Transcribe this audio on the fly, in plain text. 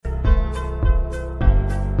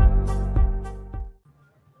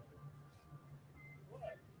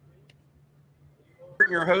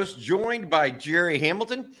Burton, your host, joined by Jerry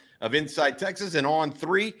Hamilton of Inside Texas and On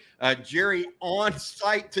 3. Jerry on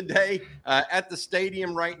site today at the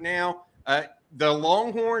stadium right now. The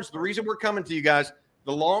Longhorns, the reason we're coming to you guys,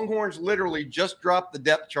 the Longhorns literally just dropped the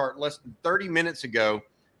depth chart less than 30 minutes ago.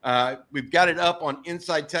 We've got it up on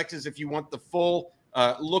Inside Texas if you want the full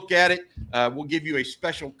look at it. We'll give you a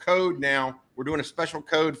special code now. We're doing a special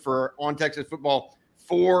code for On Texas Football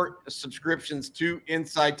for subscriptions to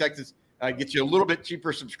Inside Texas. Get you a little bit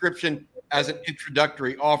cheaper subscription as an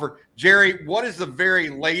introductory offer. Jerry, what is the very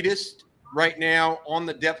latest right now on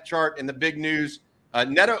the depth chart and the big news?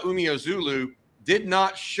 Neto Umeozulu did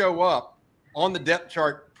not show up on the depth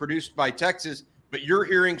chart produced by Texas, but you're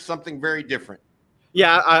hearing something very different.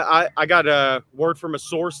 Yeah, I got a word from a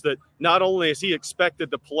source that not only is he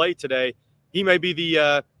expected to play today, he may be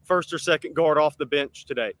the first or second guard off the bench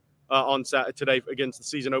today today against the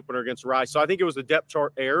season opener against Rice. So I think it was a depth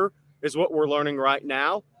chart error is what we're learning right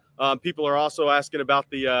now. People are also asking about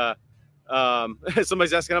the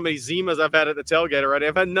somebody's asking how many Zimas I've had at the tailgate already.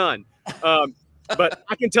 I've had none. But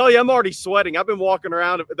I can tell you I'm already sweating. I've been walking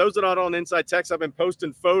around. Those that are not on Inside Texas, I've been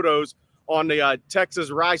posting photos on the Texas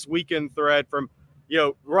Rice weekend thread from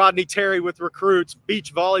Rodney Terry with recruits,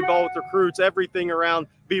 beach volleyball with recruits, everything around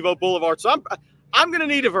Bevo Boulevard. So I'm going to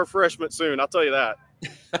need a refreshment soon. I'll tell you that.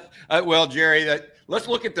 Well, Jerry, let's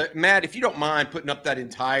look at Matt, if you don't mind putting up that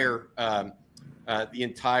entire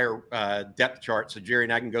depth chart so Jerry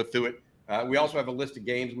and I can go through it. We also have a list of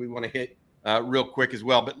games we want to hit real quick as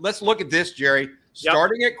well. But let's look at this, Jerry.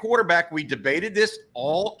 Starting at quarterback, we debated this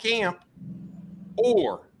all camp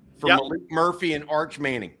or for Malik Murphy and Arch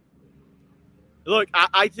Manning. Look,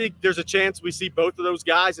 I think there's a chance we see both of those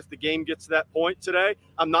guys if the game gets to that point today.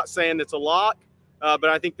 I'm not saying it's a lock, but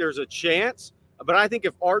I think there's a chance. But I think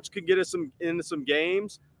if Arch could get us into some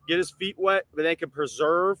games, get his feet wet, but they can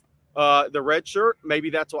preserve the red shirt, maybe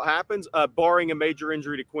that's what happens, barring a major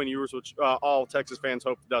injury to Quinn Ewers, which all Texas fans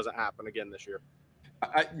hope doesn't happen again this year.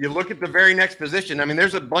 You look at the very next position. I mean,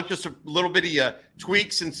 there's a bunch of little bitty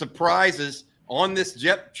tweaks and surprises on this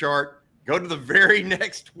depth chart. Go to the very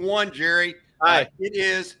next one, Jerry. It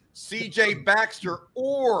is C.J. Baxter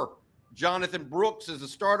or Jonathan Brooks as a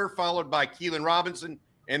starter, followed by Keelan Robinson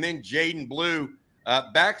and then Jaden Blue.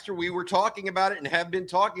 Baxter, we were talking about it and have been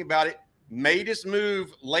talking about it, made his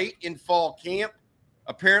move late in fall camp.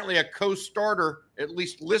 Apparently a co-starter, at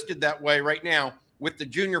least listed that way right now, with the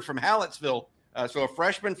junior from Hallettsville. So a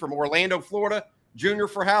freshman from Orlando, Florida, junior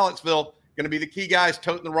for Hallettsville, going to be the key guys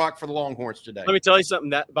toting the rock for the Longhorns today. Let me tell you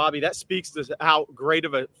something, Bobby, that speaks to how great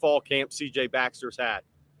of a fall camp C.J. Baxter's had.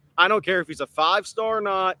 I don't care if he's a 5-star or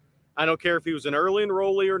not. I don't care if he was an early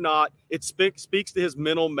enrollee or not. It speaks to his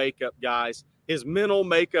mental makeup, guys. His mental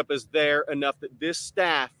makeup is there enough that this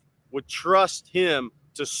staff would trust him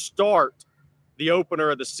to start the opener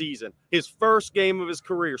of the season. His first game of his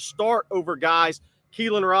career, start over guys.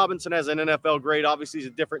 Keelan Robinson has an NFL grade. Obviously, he's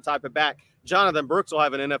a different type of back. Jonathan Brooks will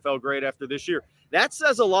have an NFL grade after this year. That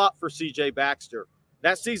says a lot for C.J. Baxter.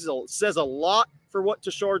 That season says a lot for what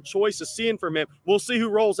Tashard Choice is seeing from him. We'll see who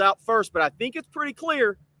rolls out first, but I think it's pretty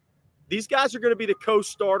clear these guys are going to be the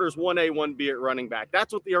co-starters 1A, 1B at running back.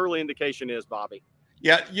 That's what the early indication is, Bobby.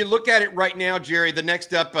 Yeah, you look at it right now, Jerry, the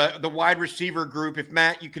next up, the wide receiver group. If,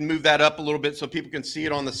 Matt, you can move that up a little bit so people can see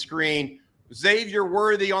it on the screen. Xavier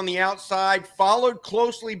Worthy on the outside, followed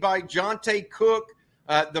closely by Jonte Cook,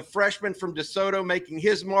 the freshman from DeSoto, making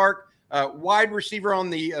his mark. Wide receiver on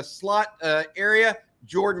the slot area,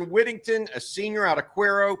 Jordan Whittington, a senior out of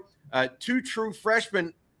Cuero. Two true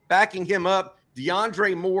freshmen backing him up,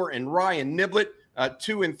 DeAndre Moore and Ryan Niblett,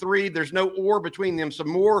 2 and 3. There's no or between them. So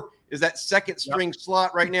Moore is that second string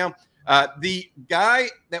slot right now. The guy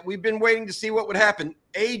that we've been waiting to see what would happen,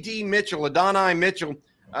 Adonai Mitchell,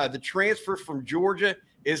 the transfer from Georgia,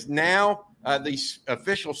 is now the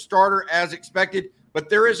official starter as expected. But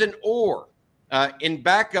there is an or in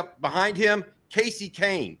backup behind him, Casey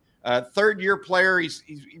Kane, third-year player. He's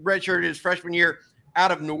redshirted his freshman year out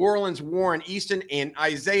of New Orleans, Warren Easton, and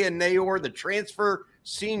Isaiah Nayor, the transfer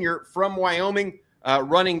senior from Wyoming,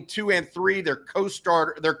 running 2 and 3. They're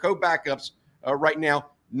co-backups right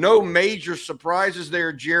now. No major surprises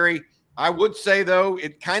there, Jerry. I would say, though,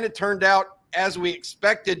 it kind of turned out as we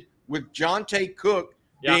expected with Jonte Cook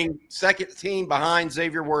being second team behind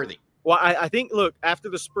Xavier Worthy. Well, I think, look, after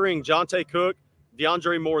the spring, Jonte Cook,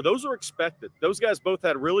 DeAndre Moore, those are expected. Those guys both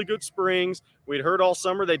had really good springs. We'd heard all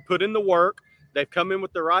summer they'd put in the work. They've come in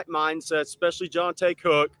with the right mindset, especially Jonte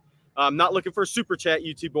Cook. I'm not looking for a super chat,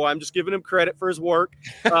 YouTube boy. I'm just giving him credit for his work.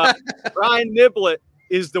 Ryan Niblett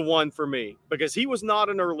is the one for me because he was not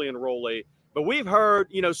an early enrollee. But we've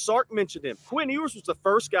heard, Sark mentioned him. Quinn Ewers was the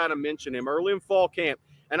first guy to mention him early in fall camp.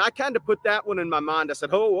 And I kind of put that one in my mind. I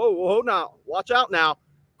said, whoa, now, watch out now.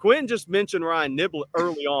 Quinn just mentioned Ryan Niblett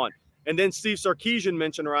early on. And then Steve Sarkisian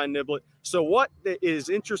mentioned Ryan Niblett. So what is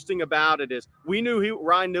interesting about it is we knew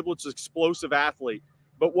Ryan Niblett's an explosive athlete.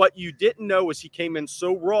 But what you didn't know is he came in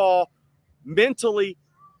so raw mentally.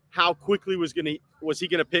 How quickly was he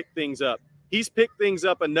going to pick things up? He's picked things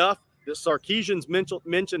up enough that Sarkisian's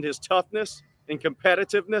mentioned his toughness and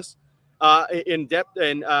competitiveness in depth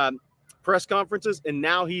and press conferences, and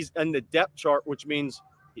now he's in the depth chart, which means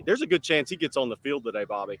there's a good chance he gets on the field today,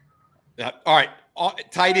 Bobby. All right,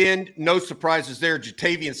 tight end, no surprises there.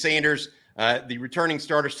 Jatavian Sanders, the returning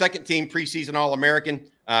starter, second team preseason All-American,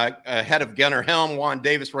 ahead of Gunnar Helm, Juan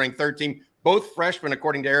Davis ranked third team. Both freshmen,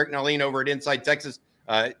 according to Eric Nalin over at Inside Texas.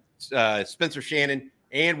 Spencer Shannon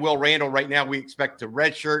and Will Randall right now we expect to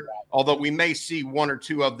redshirt, although we may see one or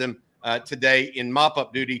two of them today in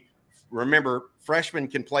mop-up duty. Remember, freshmen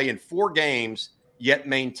can play in 4 games yet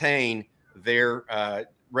maintain their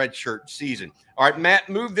redshirt season. All right, Matt,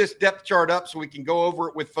 move this depth chart up so we can go over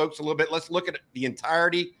it with folks a little bit. Let's look at the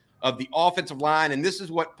entirety of the offensive line, and this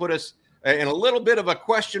is what put us in a little bit of a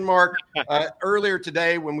question mark earlier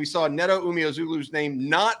today when we saw Neto Umeozulu's name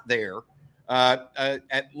not there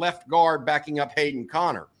at left guard backing up Hayden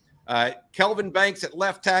Connor. Kelvin Banks at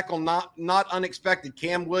left tackle, not unexpected.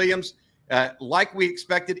 Cam Williams, like we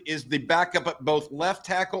expected, is the backup at both left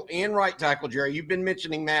tackle and right tackle, Jerry. You've been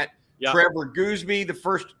mentioning that. Yeah. Trevor Gooseby, the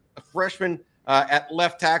first freshman at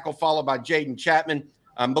left tackle, followed by Jaden Chapman.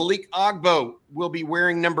 Malik Agbo will be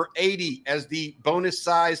wearing number 80 as the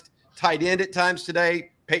bonus-sized tight end at times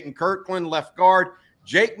today. Peyton Kirkland, left guard.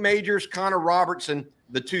 Jake Majors, Connor Robertson,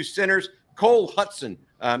 the 2 centers. Cole Hudson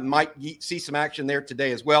might see some action there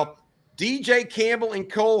today as well. DJ Campbell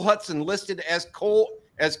and Cole Hudson listed as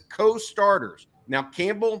co-starters. Now,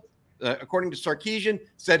 Campbell, according to Sarkisian,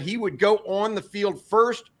 said he would go on the field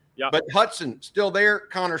first, but Hudson still there.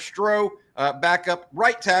 Connor Stroh, backup.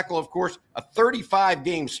 Right tackle, of course, a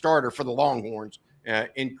 35-game starter for the Longhorns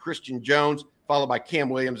in Christian Jones, followed by Cam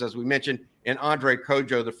Williams, as we mentioned, and Andre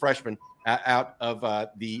Kojo, the freshman out of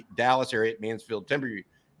the Dallas area at Mansfield Timberview.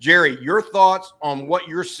 Jerry, your thoughts on what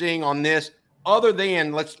you're seeing on this, other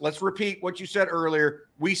than let's repeat what you said earlier.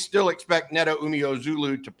 We still expect Neto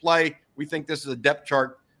Umeozulu to play. We think this is a depth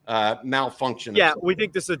chart malfunction. Yeah, we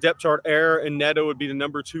think this is a depth chart error, and Neto would be the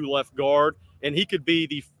number 2 left guard, and he could be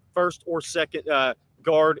the first or second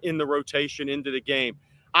guard in the rotation into the game.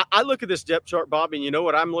 I look at this depth chart, Bobby, and you know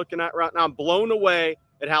what I'm looking at right now? I'm blown away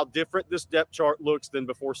at how different this depth chart looks than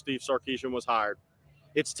before Steve Sarkisian was hired.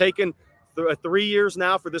 It's taken 3 years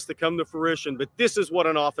now for this to come to fruition, but this is what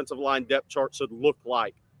an offensive line depth chart should look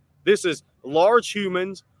like. This is large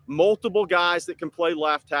humans, multiple guys that can play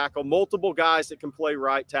left tackle, multiple guys that can play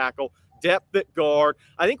right tackle, depth at guard.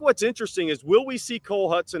 I think what's interesting is, will we see Cole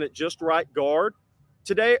Hudson at just right guard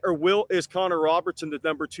today, or is Connor Robertson the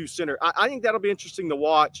number 2 center? I think that'll be interesting to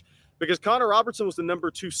watch, because Connor Robertson was the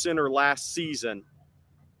number 2 center last season.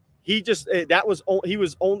 He was going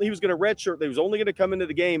to redshirt. He was only going to come into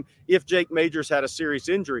the game if Jake Majors had a serious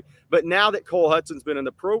injury. But now that Cole Hudson's been in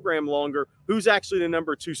the program longer, who's actually the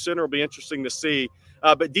number 2 center will be interesting to see.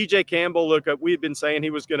 But DJ Campbell, look, we had been saying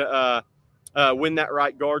he was going to win that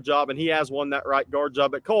right guard job, and he has won that right guard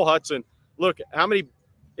job. But Cole Hudson, look,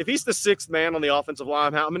 if he's the 6th man on the offensive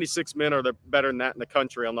line, how many 6 men are there better than that in the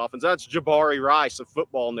country on the offense? That's Jabari Rice of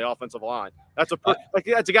football on the offensive line. That's a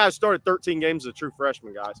guy who started 13 games as a true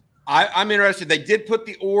freshman, guys. I'm interested. They did put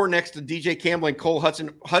the or next to DJ Campbell and Cole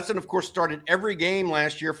Hudson. Hudson, of course, started every game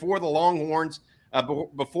last year for the Longhorns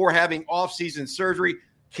before having offseason surgery.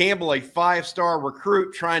 Campbell, a 5-star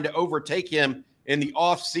recruit, trying to overtake him in the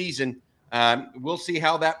offseason. We'll see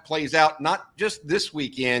how that plays out, not just this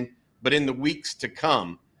weekend, but in the weeks to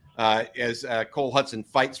come, as Cole Hudson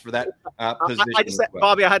fights for that position.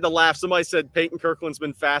 Bobby, I had to laugh. Somebody said Peyton Kirkland's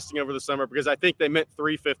been fasting over the summer, because I think they meant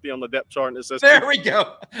 350 on the depth chart. And it says, there we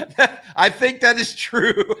go. I think that is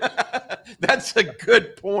true. That's a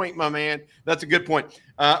good point, my man. That's a good point.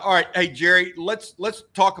 All right. Hey, Jerry, let's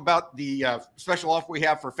talk about the special offer we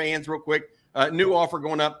have for fans real quick. New offer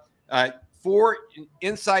going up for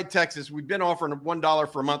Inside Texas. We've been offering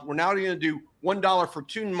 $1 for a month. We're now going to do $1 for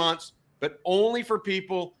 2 months, but only for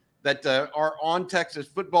people that are on Texas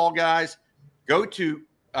football, guys. Go to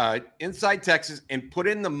Inside Texas and put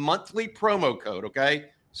in the monthly promo code,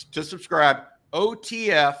 okay, to subscribe,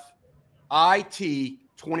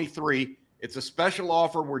 OTFIT23. It's a special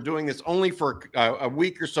offer. We're doing this only for a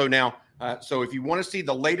week or so now. So if you want to see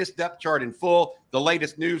the latest depth chart in full, the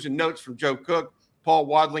latest news and notes from Joe Cook, Paul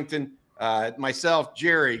Wadlington, myself,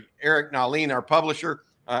 Jerry, Eric Nalin, our publisher,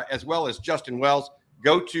 as well as Justin Wells.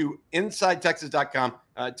 Go to InsideTexas.com.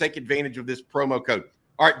 Take advantage of this promo code.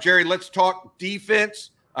 All right, Jerry, let's talk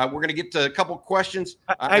defense. We're going to get to a couple questions.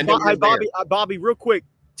 Hey, Bobby, real quick,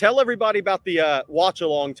 tell everybody about the watch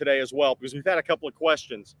along today as well, because we've had a couple of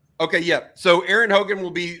questions. Okay, yeah. So Aaron Hogan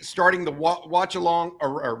will be starting the watch along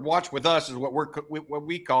or watch with us is what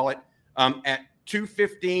we call it at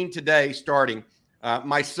 2:15 today starting.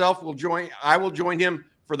 Myself will join. I will join him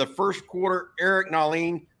for the first quarter. Eric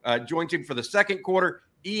Nalin joins him for the second quarter.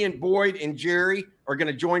 Ian Boyd and Jerry are going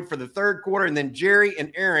to join for the third quarter, and then Jerry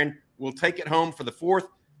and Aaron will take it home for the fourth.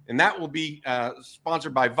 And that will be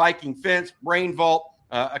sponsored by Viking Fence, Brain Vault,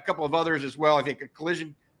 a couple of others as well. I think a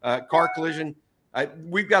collision, car collision.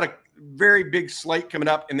 We've got a very big slate coming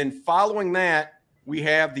up. And then following that, we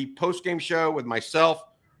have the post-game show with myself,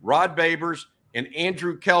 Rod Babers, and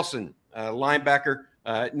Andrew Kelson, linebacker,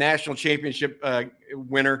 national championship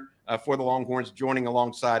winner for the Longhorns, joining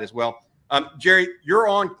alongside as well. Jerry, you're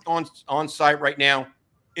on site right now.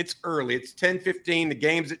 It's early. It's 10:15. The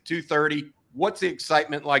game's at 2:30. What's the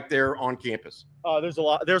excitement like there on campus? There's a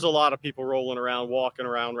lot of people rolling around, walking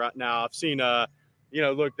around right now. I've seen,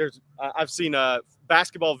 I've seen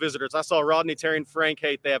basketball visitors. I saw Rodney Terry and Frank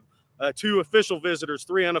Haight. They have 2 official visitors,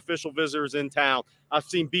 3 unofficial visitors in town. I've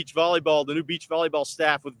seen beach volleyball, the new beach volleyball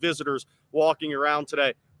staff with visitors walking around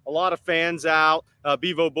today. A lot of fans out.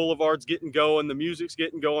 Bevo Boulevard's getting going. The music's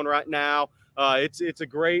getting going right now. It's a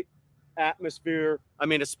great atmosphere. I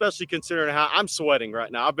mean, especially considering how I'm sweating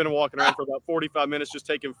right now. I've been walking around for about 45 minutes just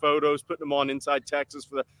taking photos, putting them on Inside Texas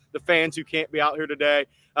for the fans who can't be out here today.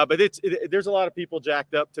 But there's a lot of people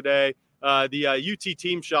jacked up today. The UT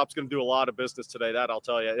team shop's going to do a lot of business today. That I'll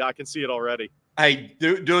tell you. I can see it already. Hey,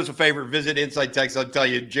 do us a favor. Visit Inside Texas. I'll tell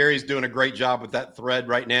you, Jerry's doing a great job with that thread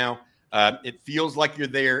right now. It feels like you're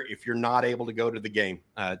there if you're not able to go to the game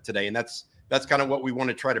today. And that's kind of what we want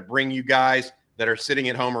to try to bring you guys that are sitting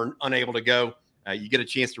at home or unable to go. You get a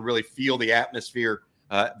chance to really feel the atmosphere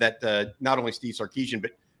that not only Steve Sarkisian,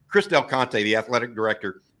 but Chris Del Conte, the athletic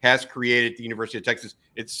director, has created at the University of Texas.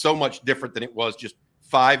 It's so much different than it was just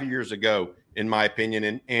 5 years ago, in my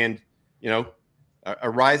opinion. And a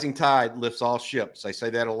rising tide lifts all ships. I say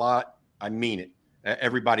that a lot. I mean it.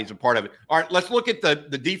 Everybody's a part of it. All right, let's look at the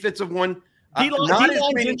defensive one.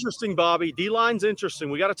 D-line's interesting, Bobby. D-line's interesting.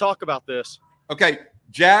 We got to talk about this. Okay,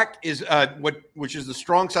 Jack is which is the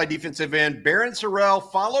strong side defensive end. Barron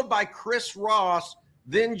Sorrell, followed by Chris Ross,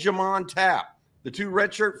 then Jamon Tapp. The 2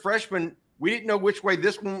 redshirt freshmen, we didn't know which way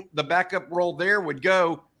the backup role there would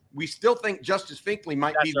go. We still think Justice Finkley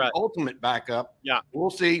might be the ultimate backup. Yeah. We'll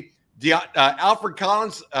see. Alfred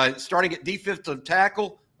Collins starting at defensive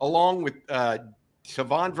tackle, along with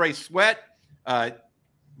Tavondre Sweat,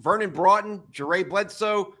 Vernon Broughton, Jeray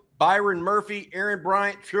Bledsoe, Byron Murphy, Aaron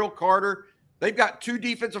Bryant, Trill Carter. They've got 2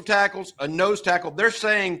 defensive tackles, a nose tackle. They're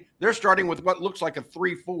saying they're starting with what looks like a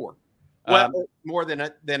 3-4, more than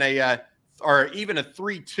a or even a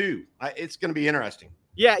 3-2. It's going to be interesting.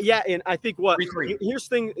 Yeah, and I think here's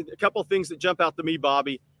a couple of things that jump out to me,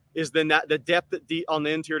 Bobby, is then that the depth on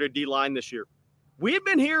the interior D line this year. We have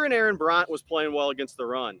been hearing Aaron Bryant was playing well against the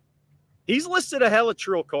run. He's listed ahead of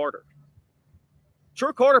Trill Carter.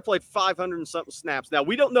 Trill Carter played 500 and something snaps. Now,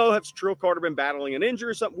 we don't know if Trill Carter been battling an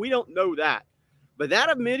injury or something. We don't know that. But that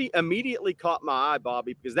immediately caught my eye,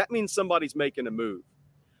 Bobby, because that means somebody's making a move.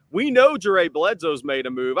 We know Jeray Bledsoe's made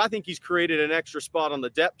a move. I think he's created an extra spot on the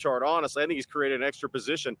depth chart, honestly. I think he's created an extra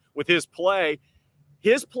position with his play.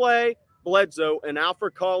 His play, Bledsoe, and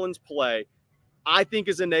Alfred Collins' play, I think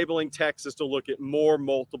is enabling Texas to look at more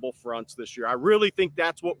multiple fronts this year. I really think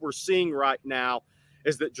that's what we're seeing right now,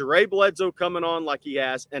 is that Jeray Bledsoe coming on like he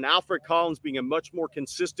has and Alfred Collins being a much more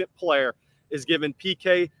consistent player is giving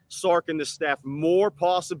PK, Sark, and the staff more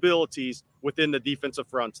possibilities within the defensive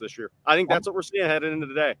fronts this year. I think that's what we're seeing heading into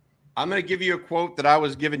today. I'm going to give you a quote that I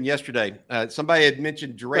was given yesterday. Somebody had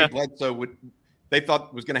mentioned Jeray Bledsoe they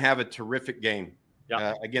thought was going to have a terrific game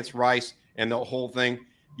against Rice and the whole thing.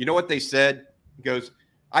 You know what they said? He goes,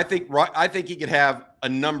 I think he could have a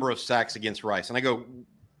number of sacks against Rice. And I go,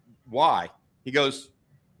 why? He goes,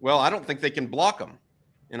 well, I don't think they can block him.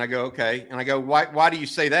 And I go, okay. And I go, why do you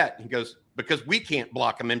say that? And he goes, because we can't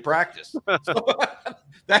block him in practice. So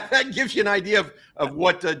that gives you an idea of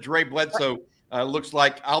what Jeray Bledsoe looks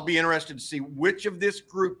like. I'll be interested to see which of this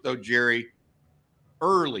group, though, Jerry,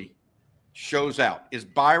 early shows out. Is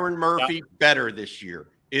Byron Murphy better this year?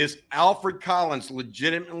 Is Alfred Collins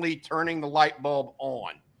legitimately turning the light bulb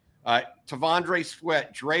on? Tavondre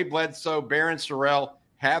Sweat, Jeray Bledsoe, Barron Sorrell,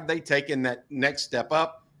 have they taken that next step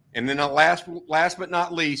up? And then last but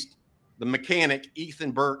not least, the mechanic,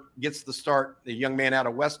 Ethan Burke, gets the start, the young man out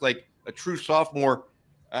of Westlake, a true sophomore.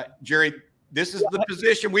 Jerry, this is the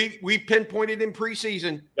position we pinpointed in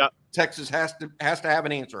preseason. Yep. Texas has to have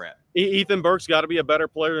an answer at. Ethan Burke's got to be a better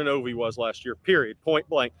player than Ovi was last year, period, point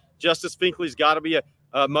blank. Justice Finkley's got to be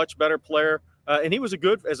a much better player. And he was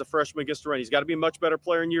good as a freshman against Durant. He's got to be a much better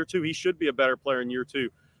player in year two. He should be a better player in year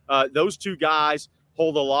two. Those two guys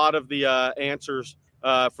hold a lot of the answers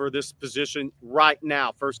for this position right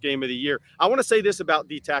now, first game of the year. I want to say this about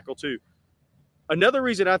D-tackle too. Another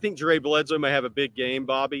reason I think Dre Bledsoe may have a big game,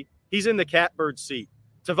 Bobby, he's in the catbird seat.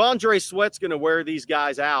 Tavondre Sweat's going to wear these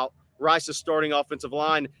guys out. Rice's starting offensive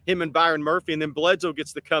line, him and Byron Murphy, and then Bledsoe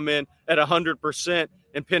gets to come in at 100%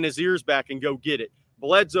 and pin his ears back and go get it.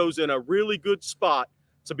 Bledsoe's in a really good spot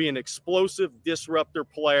to be an explosive disruptor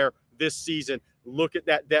player this season. Look at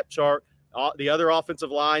that depth chart. The other offensive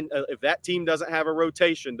line, if that team doesn't have a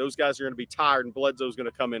rotation, those guys are going to be tired, and Bledsoe's going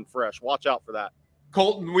to come in fresh. Watch out for that.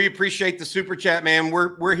 Colton, we appreciate the super chat, man.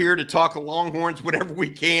 We're here to talk Longhorns whatever we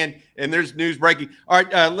can, and there's news breaking. All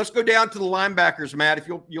right, let's go down to the linebackers, Matt. If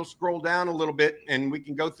you'll scroll down a little bit, and we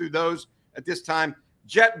can go through those at this time.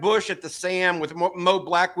 Jet Bush at the Sam with Mo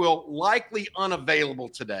Blackwell likely unavailable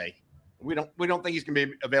today. We don't think he's going to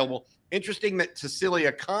be available. Interesting that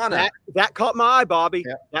Cecilia Kana. That caught my eye, Bobby.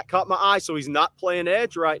 Yeah. That caught my eye. So he's not playing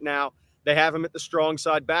edge right now. They have him at the strong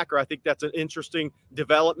side backer. I think that's an interesting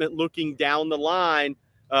development looking down the line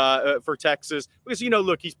for Texas. Because,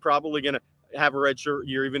 look, he's probably going to have a redshirt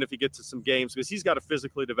year even if he gets to some games because he's got to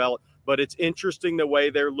physically develop. But it's interesting the way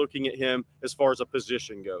they're looking at him as far as a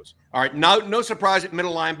position goes. All right, no surprise at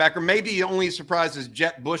middle linebacker. Maybe the only surprise is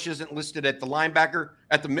Jet Bush isn't listed at the linebacker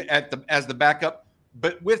as the backup.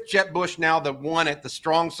 But with Jet Bush now the one at the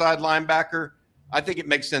strong side linebacker, I think it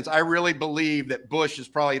makes sense. I really believe that Bush is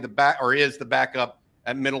probably is the backup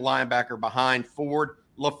at middle linebacker behind Ford.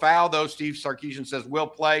 LaFau, though, Steve Sarkisian says will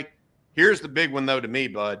play. Here's the big one, though, to me,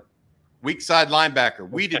 bud. Weak side linebacker.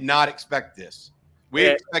 We did not expect this. We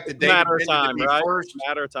expected David Bender to be first.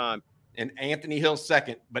 Matter of time. And Anthony Hill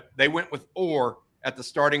second. But they went with Orr at the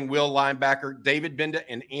starting will linebacker. David Bender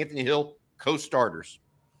and Anthony Hill co-starters.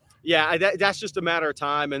 Yeah, that's just a matter of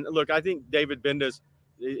time. And, look, I think David Bender's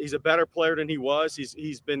he's a better player than he was.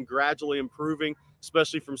 He's been gradually improving,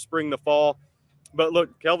 especially from spring to fall. But,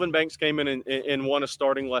 look, Kelvin Banks came in and won a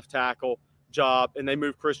starting left tackle job, and they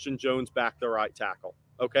moved Christian Jones back to right tackle.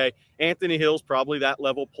 Okay, Anthony Hill's probably that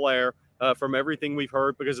level player from everything we've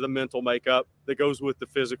heard because of the mental makeup that goes with the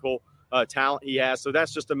physical talent he has. So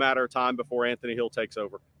that's just a matter of time before Anthony Hill takes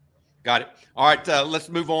over. Got it. All right, let's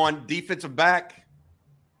move on. Defensive back,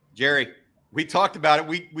 Jerry. We talked about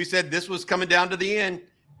it. We said this was coming down to the end.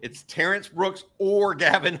 It's Terrence Brooks or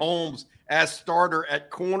Gavin Holmes as starter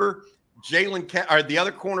at corner. The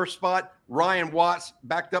other corner spot, Ryan Watts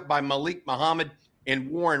backed up by Malik Muhammad and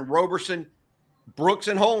Warren Roberson. Brooks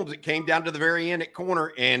and Holmes, it came down to the very end at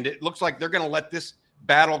corner, and it looks like they're going to let this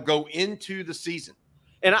battle go into the season.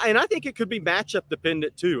 And I think it could be matchup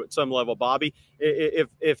dependent too at some level, Bobby.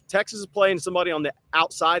 If Texas is playing somebody on the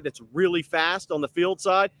outside that's really fast on the field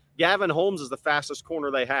side, Gavin Holmes is the fastest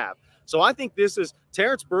corner they have. So I think this is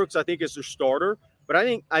Terrence Brooks, I think, is their starter. But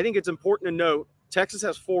I think it's important to note Texas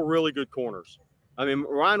has 4 really good corners. I mean,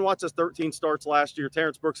 Ryan Watts has 13 starts last year.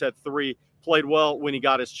 Terrence Brooks had 3, played well when he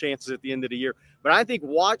got his chances at the end of the year. But I think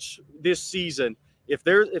watch this season. If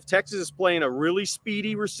Texas is playing a really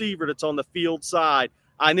speedy receiver that's on the field side,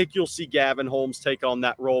 I think you'll see Gavin Holmes take on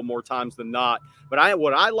that role more times than not. But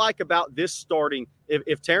what I like about this starting,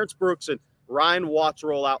 if Terrence Brooks and Ryan Watts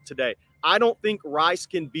roll out today, I don't think Rice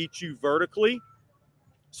can beat you vertically.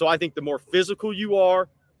 So I think the more physical you are.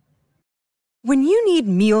 When you need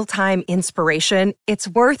mealtime inspiration, it's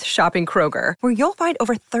worth shopping Kroger, where you'll find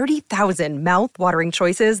over 30,000 mouth-watering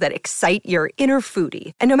choices that excite your inner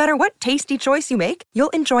foodie. And no matter what tasty choice you make, you'll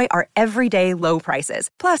enjoy our everyday low prices,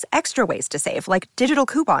 plus extra ways to save, like digital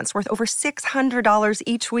coupons worth over $600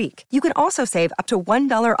 each week. You can also save up to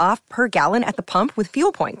 $1 off per gallon at the pump with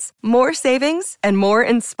fuel points. More savings and more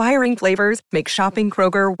inspiring flavors make shopping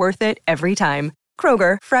Kroger worth it every time.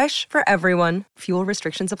 Kroger, fresh for everyone. Fuel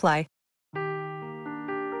restrictions apply.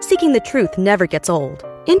 Seeking the truth never gets old.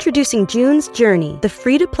 Introducing June's Journey, the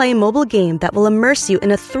free-to-play mobile game that will immerse you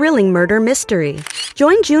in a thrilling murder mystery.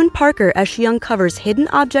 Join June Parker as she uncovers hidden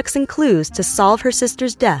objects and clues to solve her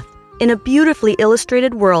sister's death in a beautifully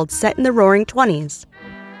illustrated world set in the Roaring '20s.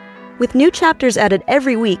 With new chapters added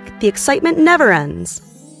every week, the excitement never ends.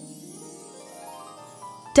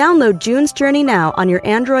 Download June's Journey now on your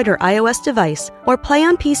Android or iOS device, or play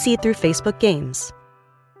on PC through Facebook Games.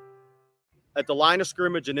 At the line of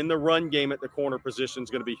scrimmage and in the run game at the corner position is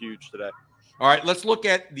going to be huge today. All right, let's look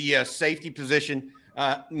at the safety position.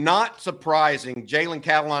 Not surprising, Jalen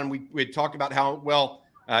Catalon, we had talked about how well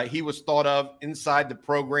he was thought of inside the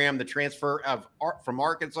program, the transfer from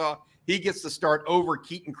Arkansas. He gets the start over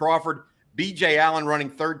Keaton Crawford. B.J. Allen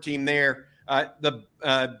running third team there. The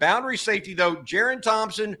boundary safety, though, Jaron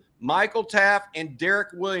Thompson, Michael Taft, and Derek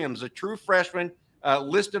Williams, a true freshman,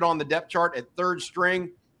 listed on the depth chart at third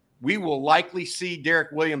string. We will likely see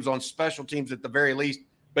Derek Williams on special teams at the very least,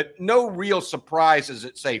 but no real surprises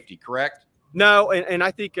at safety, correct? No, and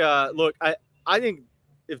I think, look, I think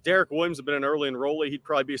if Derek Williams had been an early enrollee, he'd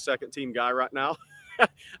probably be a second-team guy right now.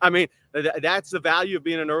 I mean, that's the value of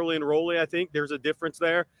being an early enrollee. I think there's a difference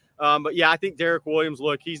there. But, yeah, I think Derek Williams,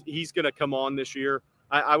 look, he's going to come on this year.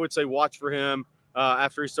 I would say watch for him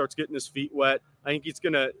after he starts getting his feet wet. I think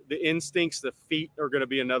the instincts, the feet are going to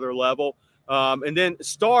be another level. And then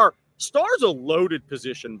Star's a loaded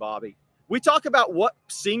position, Bobby. We talk about what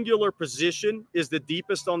singular position is the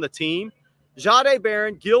deepest on the team. Jahdae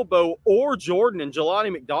Barron, Gilbo, or Jordan and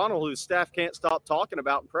Jelani McDonald, who the staff can't stop talking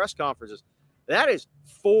about in press conferences. That is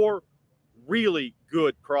 4 really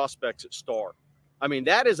good prospects at star. I mean,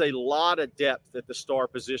 that is a lot of depth at the star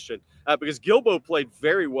position because Gilbo played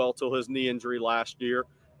very well till his knee injury last year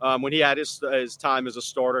when he had his time as a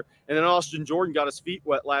starter. And then Austin Jordan got his feet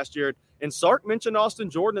wet last year. And Sark mentioned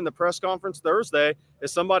Austin Jordan in the press conference Thursday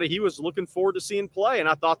as somebody he was looking forward to seeing play. And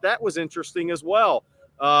I thought that was interesting as well.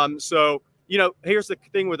 So, here's the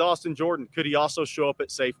thing with Austin Jordan. Could he also show up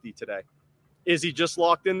at safety today? Is he just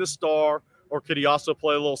locked in the star, or could he also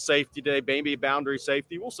play a little safety today, maybe a boundary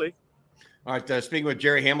safety? We'll see. All right, speaking with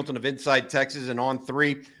Jerry Hamilton of Inside Texas and On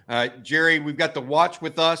 3. Jerry, we've got the Watch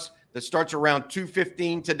with Us that starts around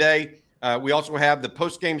 2:15 today. We also have the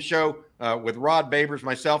postgame show with Rod Babers,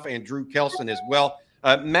 myself, and Drew Kelson as well.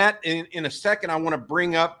 Matt, in a second, I want to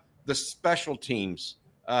bring up the special teams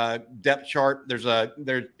depth chart.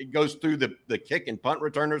 It goes through the kick and punt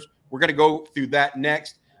returners. We're going to go through that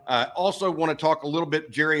next. Also want to talk a little bit,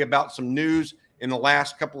 Jerry, about some news in the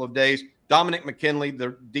last couple of days. Dominic McKinley,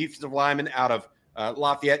 the defensive lineman out of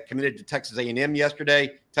Lafayette, committed to Texas A&M yesterday.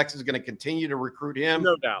 Texas is going to continue to recruit him.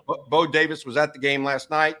 No doubt. Bo Davis was at the game last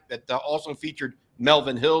night that also featured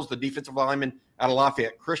Melvin Hills, the defensive lineman out of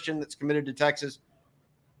Lafayette Christian that's committed to Texas.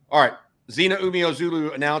 All right. Zina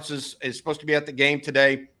Umeozulu is supposed to be at the game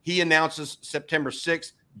today. He announces September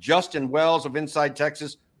 6th. Justin Wells of Inside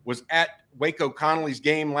Texas was at Waco Connolly's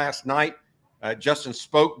game last night. Justin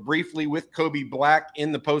spoke briefly with Kobe Black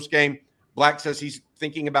in the postgame. Black says he's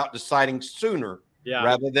thinking about deciding sooner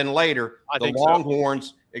rather than later. The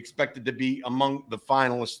Longhorns expected to be among the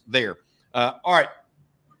finalists there. All right,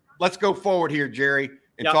 let's go forward here, Jerry,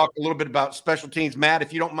 and talk a little bit about special teams. Matt,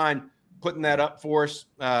 if you don't mind putting that up for us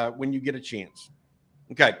when you get a chance.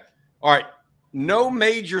 Okay. All right. No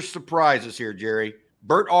major surprises here, Jerry.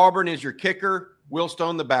 Bert Auburn is your kicker. Will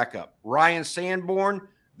Stone, the backup. Ryan Sanborn,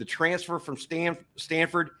 the transfer from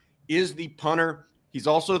Stanford, is the punter. He's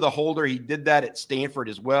also the holder. He did that at Stanford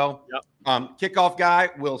as well. Yep. Kickoff guy,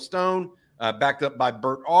 Will Stone, backed up by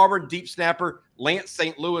Bert Auburn. Deep snapper, Lance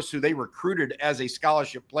St. Louis, who they recruited as a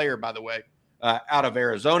scholarship player, by the way, out of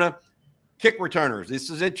Arizona. Kick returners. This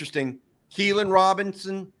is interesting. Keelan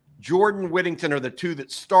Robinson, Jordan Whittington are the two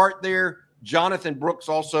that start there. Jonathan Brooks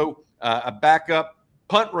also a backup.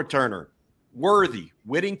 Punt returner, Worthy,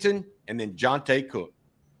 Whittington, and then Jonte Cook.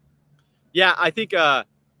 Yeah, I think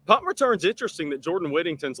punt return's interesting that Jordan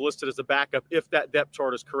Whittington's listed as a backup if that depth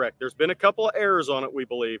chart is correct. There's been a couple of errors on it, we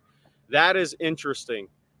believe. That is interesting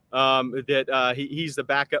that he's the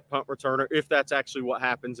backup punt returner if that's actually what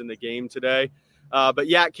happens in the game today. But,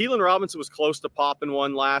 yeah, Keelan Robinson was close to popping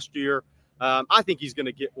one last year. I think he's going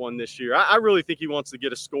to get one this year. I really think he wants to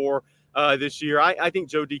get a score this year. I think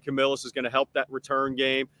Joe DeCamillis is going to help that return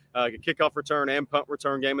game, kickoff return and punt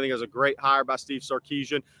return game. I think it was a great hire by Steve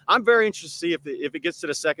Sarkisian. I'm very interested to see if it gets to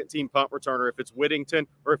the second-team punt returner, if it's Whittington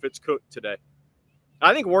or if it's Cook today.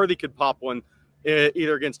 I think Worthy could pop one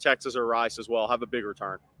either against Texas or Rice as well, have a big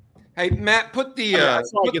return. Hey, Matt, put the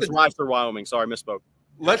against Rice or Wyoming. Sorry, misspoke.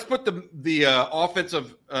 Let's put the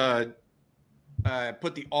offensive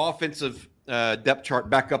depth chart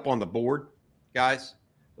back up on the board, guys.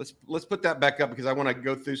 Let's put that back up because I want to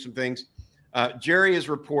go through some things. Jerry is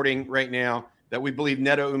reporting right now that we believe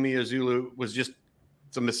Neto Umeozulu was just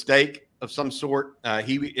a mistake of some sort.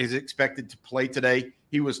 He is expected to play today.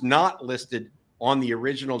 He was not listed on the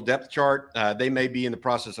original depth chart. They may be in the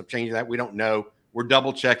process of changing that. We don't know. We're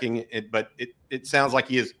double checking it, but it sounds like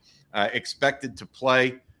he is expected to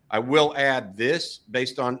play. I will add this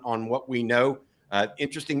based on what we know.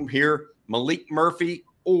 Interesting here, Malik Murphy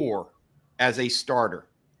or as a starter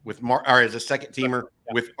with or as a second teamer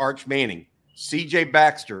with Arch Manning. C.J.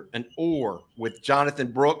 Baxter, an or with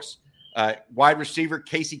Jonathan Brooks, wide receiver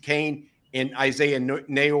Casey Kane, and Isaiah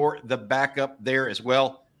Nayor, the backup there as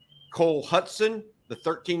well. Cole Hudson, the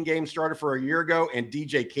 13-game starter for a year ago, and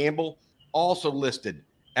DJ Campbell also listed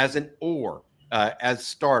as an or as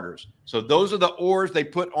starters. So those are the ors they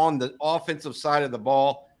put on the offensive side of the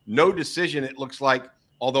ball. No decision, it looks like,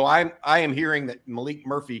 although I am hearing that Malik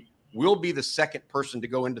Murphy will be the second person to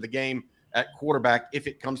go into the game at quarterback if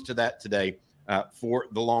it comes to that today for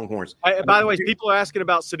the Longhorns. By the way, people are asking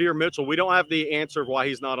about Sadir Mitchell. We don't have the answer of why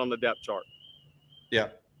he's not on the depth chart. Yeah,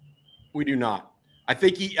 we do not. I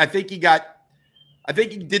think he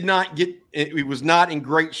was not in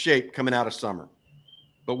great shape coming out of summer,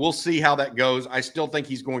 but we'll see how that goes. I still think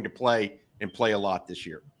he's going to play and play a lot this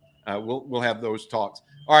year. We'll have those talks.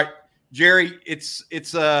 All right, Jerry,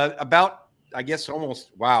 it's about, I guess,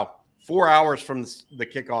 almost 4 hours from the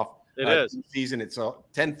kickoff. It is season. It's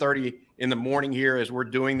 10:30 in the morning here as we're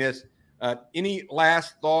doing this. Any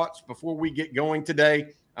last thoughts before we get going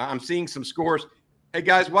today? I'm seeing some scores. Hey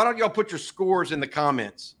guys, why don't y'all put your scores in the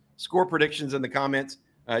comments? Score predictions in the comments.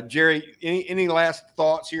 Jerry, any last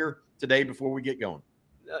thoughts here today before we get going?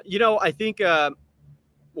 I think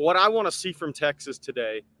what I want to see from Texas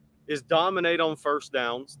today is dominate on first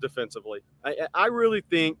downs defensively. I really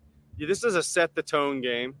think this is a set the tone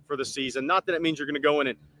game for the season. Not that it means you're going to go in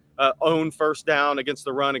and own first down against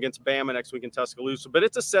the run against Bama next week in Tuscaloosa, but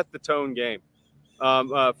it's a set the tone game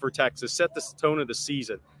for Texas, set the tone of the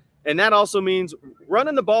season. And that also means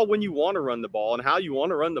running the ball when you want to run the ball and how you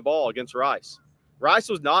want to run the ball against Rice.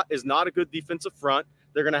 Rice is not a good defensive front.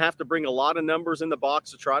 They're going to have to bring a lot of numbers in the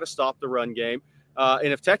box to try to stop the run game.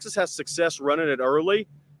 And if Texas has success running it early,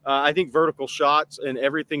 I think vertical shots and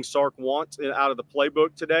everything Sark wants out of the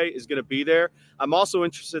playbook today is going to be there. I'm also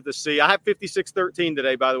interested to see – I have 56-13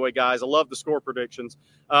 today, by the way, guys. I love the score predictions.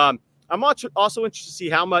 I'm also interested to see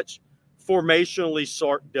how much formationally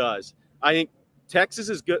Sark does. I think Texas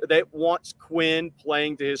is good. They wants Quinn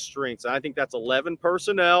playing to his strengths. And I think that's 11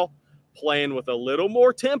 personnel playing with a little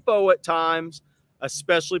more tempo at times,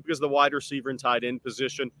 especially because of the wide receiver and tight end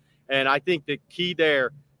position. And I think the key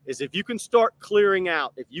there is if you can start clearing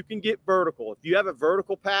out, if you can get vertical, if you have a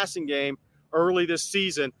vertical passing game early this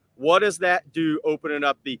season, what does that do opening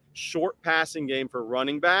up the short passing game for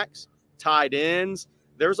running backs, tight ends?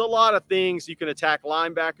 There's a lot of things. You can attack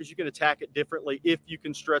linebackers. You can attack it differently if you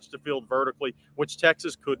can stretch the field vertically, which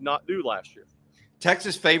Texas could not do last year.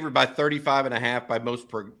 Texas favored by 35.5 by most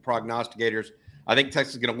prognosticators. I think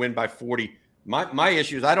Texas is going to win by 40. My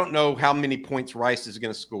issue is I don't know how many points Rice is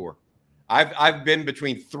going to score. I've been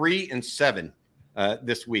between 3 and 7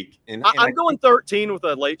 this week. And I'm going 13 with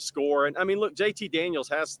a late score. And, I mean, look, JT Daniels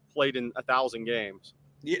has played in 1,000 games.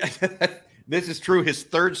 Yeah, this is true. His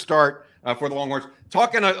third start for the Longhorns.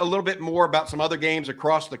 Talking a little bit more about some other games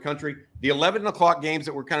across the country. The 11 o'clock games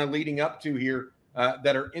that we're kind of leading up to here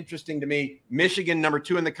that are interesting to me. Michigan, number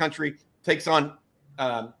 2 in the country, takes on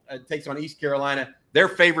East Carolina.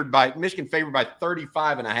 Michigan favored by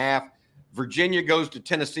 35.5. Virginia goes to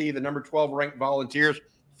Tennessee, the number 12 ranked Volunteers,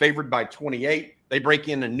 favored by 28. They break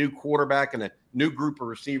in a new quarterback and a new group of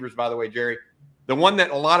receivers, by the way, Jerry. The one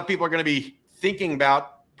that a lot of people are going to be thinking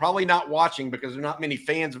about, probably not watching because there are not many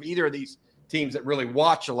fans of either of these teams that really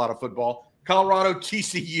watch a lot of football. Colorado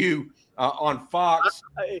TCU on Fox.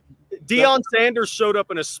 Deion Sanders showed up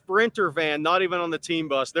in a Sprinter van, not even on the team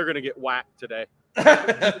bus. They're going to get whacked today.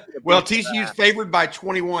 Well, TCU's favored by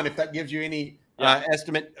 21, if that gives you any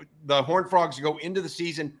estimate. The Horned Frogs go into the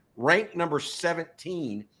season ranked number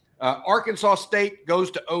 17. Arkansas State goes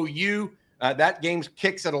to OU. That game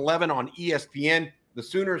kicks at 11 on ESPN. The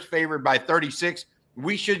Sooners favored by 36.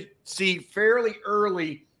 We should see fairly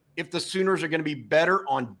early if the Sooners are going to be better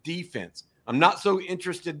on defense. I'm not so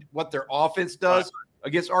interested what their offense does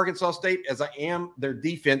against Arkansas State as I am their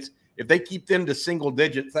defense. If they keep them to single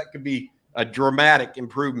digits, that could be a dramatic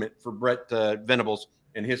improvement for Brett Venables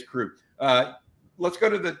and his crew. Let's go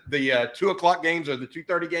to the 2 o'clock games or the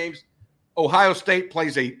 2:30 games. Ohio State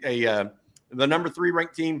plays the number 3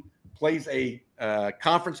 ranked team plays a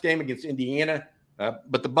conference game against Indiana,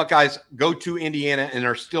 but the Buckeyes go to Indiana and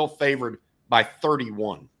are still favored by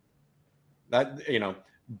 31.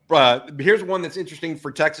 Here's one that's interesting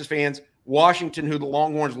for Texas fans. Washington, who the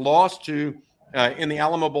Longhorns lost to in the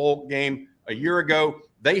Alamo Bowl game a year ago,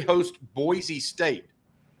 they host Boise State.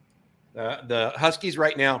 The Huskies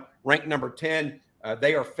right now ranked number 10.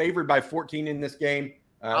 They are favored by 14 in this game.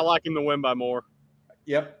 I like him to win by more.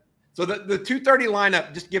 Yep. So the 2:30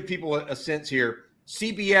 lineup, just to give people a sense here,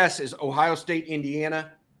 CBS is Ohio State,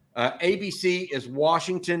 Indiana. ABC is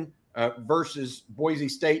Washington versus Boise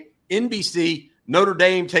State. NBC, Notre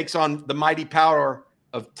Dame takes on the mighty power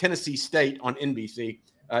of Tennessee State on NBC.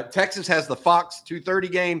 Texas has the Fox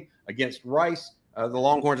 2:30 game against Rice. The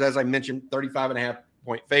Longhorns, as I mentioned,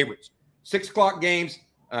 35.5-point favorites. 6 o'clock games.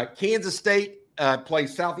 Kansas State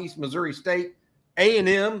plays Southeast Missouri State.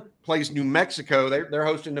 A&M plays New Mexico. They're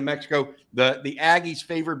hosting New Mexico. The Aggies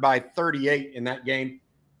favored by 38 in that game.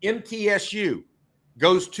 MTSU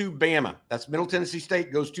goes to Bama. That's Middle Tennessee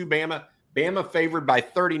State goes to Bama. Bama favored by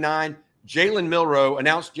 39. Jalen Milroe,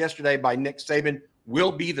 announced yesterday by Nick Saban,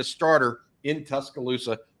 will be the starter in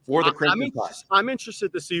Tuscaloosa for the Crimson Tide. I'm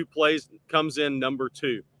interested to see who comes in number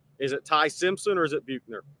 2. Is it Ty Simpson or is it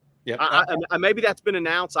Buchner? Yeah, maybe that's been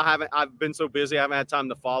announced. I've been so busy, I haven't had time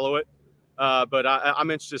to follow it. But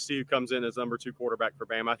I'm interested to see who comes in as number 2 quarterback for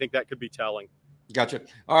Bama. I think that could be telling. Gotcha.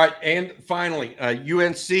 All right, and finally,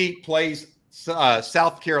 UNC plays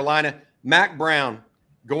South Carolina. Mac Brown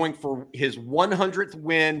going for his 100th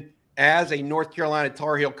win as a North Carolina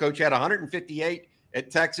Tar Heel coach. Had 158 at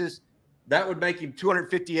Texas. That would make him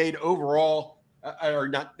 258 overall, or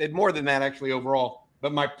not more than that actually overall.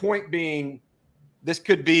 But my point being, this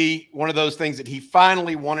could be one of those things that he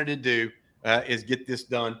finally wanted to do, is get this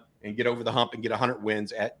done and get over the hump and get 100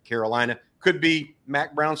 wins at Carolina. Could be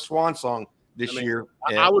Mac Brown's swan song this year.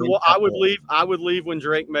 I would leave when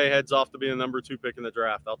Drake May heads off to be the number 2 pick in the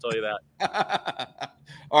draft. I'll tell you that.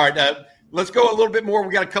 All right, let's go a little bit more.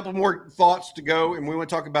 We got a couple more thoughts to go, and we want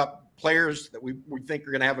to talk about players that we think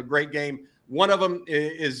are going to have a great game. One of them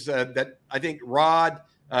is that I think Rod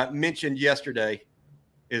mentioned yesterday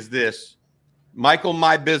is this. Michael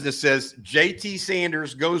My Business says JT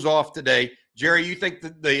Sanders goes off today. Jerry, you think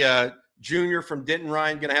that the junior from Denton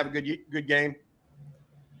Ryan going to have a good game?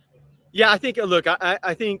 Yeah, I think. Look,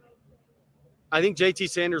 I think JT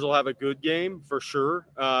Sanders will have a good game for sure.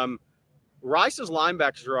 Rice's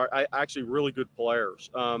linebackers are actually really good players.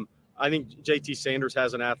 I think JT Sanders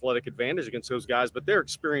has an athletic advantage against those guys, but they're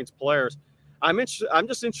experienced players. I'm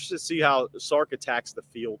just interested to see how Sark attacks the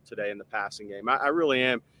field today in the passing game. I really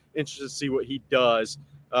am interested to see what he does.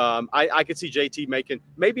 I could see JT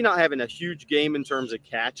maybe not having a huge game in terms of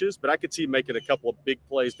catches, but I could see him making a couple of big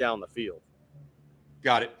plays down the field.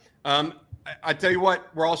 Got it. I tell you what,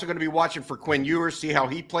 we're also going to be watching for Quinn Ewers, see how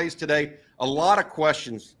he plays today. A lot of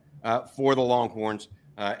questions for the Longhorns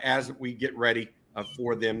as we get ready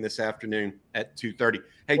for them this afternoon at 2:30.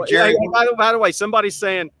 Hey, Jerry. By the way, somebody's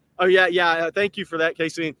saying, oh, yeah, thank you for that,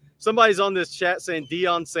 Casey. Somebody's on this chat saying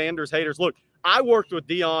Deion Sanders haters. Look, I worked with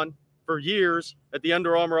Deion for years at the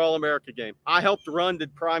Under Armour All-America game. I helped run the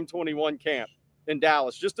Prime 21 camp in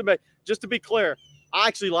Dallas. Just to be clear, I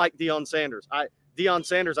actually like Deion Sanders. Deion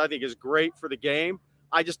Sanders, I think, is great for the game.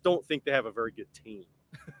 I just don't think they have a very good team.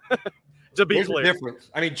 To be clear. The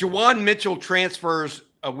difference. I mean, Juwan Mitchell transfers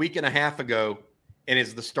a week and a half ago and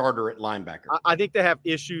is the starter at linebacker. I think they have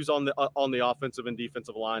issues on the offensive and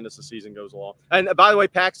defensive line as the season goes along. And by the way,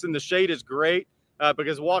 Paxton, the shade is great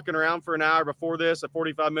because walking around for an hour before this at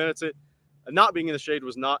 45 minutes, not being in the shade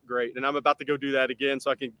was not great. And I'm about to go do that again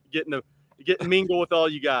so I can get mingle with all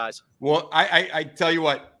you guys. Well, I tell you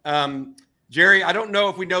what, Jerry, I don't know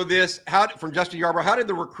if we know this. From Justin Yarbrough, how did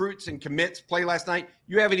the recruits and commits play last night?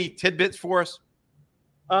 You have any tidbits for us?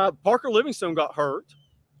 Parker Livingstone got hurt.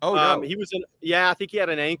 Oh, no. He was I think he had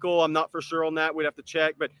an ankle. I'm not for sure on that. We'd have to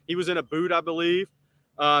check, but he was in a boot, I believe.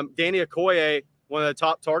 Danny Okoye, one of the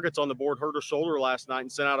top targets on the board, hurt her shoulder last night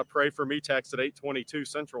and sent out a pray for me text at 8:22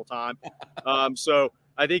 Central Time. So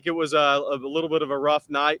I think it was a little bit of a rough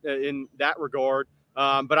night in that regard.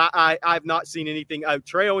 But I've not seen anything.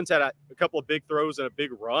 Trey Owens had a couple of big throws and a big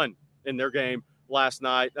run in their game last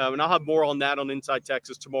night. And I'll have more on that on Inside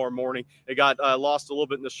Texas tomorrow morning. It got lost a little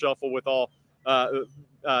bit in the shuffle with all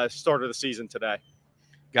start of the season today.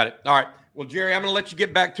 Got it. All right. Well, Jerry, I'm going to let you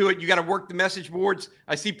get back to it. You got to work the message boards.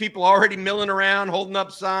 I see people already milling around, holding up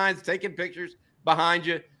signs, taking pictures behind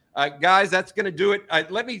you. Guys, that's going to do it.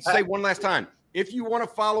 Let me say one last time. If you want to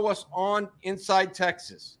follow us on Inside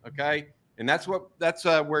Texas, okay, and that's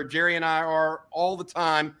where Jerry and I are all the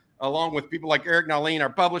time, along with people like Eric Nalin, our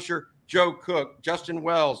publisher, Joe Cook, Justin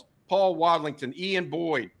Wells, Paul Wadlington, Ian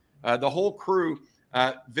Boyd, the whole crew.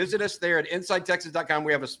 Visit us there at InsideTexas.com.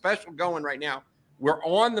 We have a special going right now. We're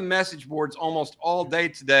on the message boards almost all day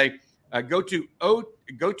today. Go to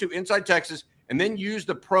Inside Texas and then use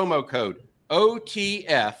the promo code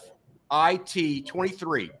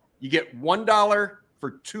OTFIT23. You get $1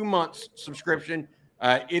 for 2 months subscription.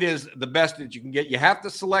 It is the best that you can get. You have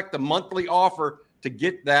to select the monthly offer to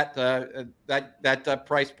get that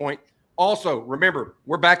price point. Also, remember,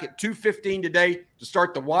 we're back at 2:15 today to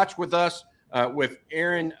start the watch with us with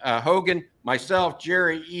Aaron Hogan, myself,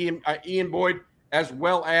 Jerry, Ian Boyd. as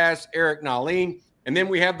well as Eric Nalin. And then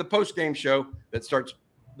we have the post-game show that starts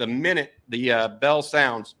the minute the bell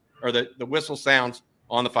sounds or the whistle sounds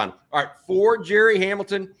on the final. All right, for Jerry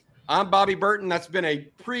Hamilton, I'm Bobby Burton. That's been a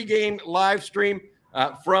pregame live stream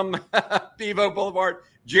from Bevo Boulevard.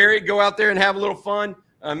 Jerry, go out there and have a little fun,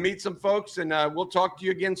 meet some folks, and we'll talk to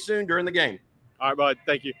you again soon during the game. All right, bud.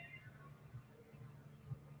 Thank you.